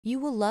You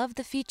will love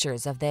the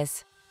features of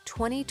this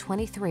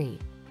 2023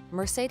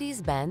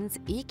 Mercedes-Benz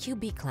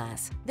EQB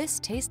Class. This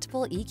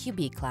tasteful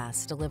EQB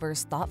Class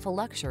delivers thoughtful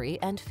luxury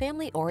and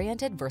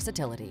family-oriented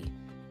versatility.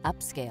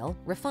 Upscale,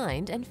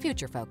 refined, and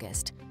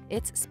future-focused,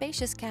 its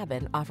spacious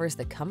cabin offers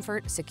the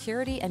comfort,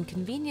 security, and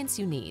convenience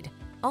you need,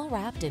 all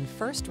wrapped in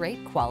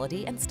first-rate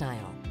quality and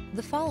style.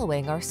 The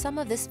following are some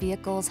of this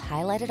vehicle's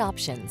highlighted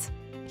options: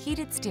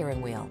 heated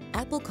steering wheel,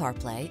 Apple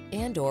CarPlay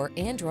and/or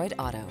Android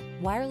Auto,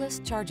 wireless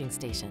charging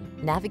station,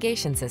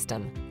 navigation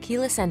system,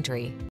 keyless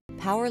entry,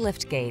 power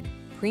liftgate,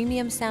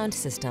 premium sound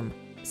system,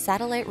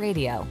 satellite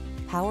radio,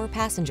 power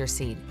passenger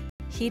seat,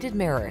 heated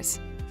mirrors.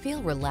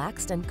 Feel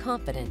relaxed and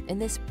confident in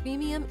this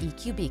premium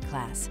EQB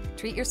Class.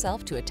 Treat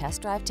yourself to a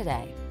test drive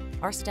today.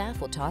 Our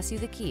staff will toss you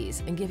the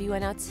keys and give you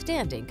an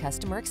outstanding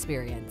customer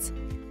experience.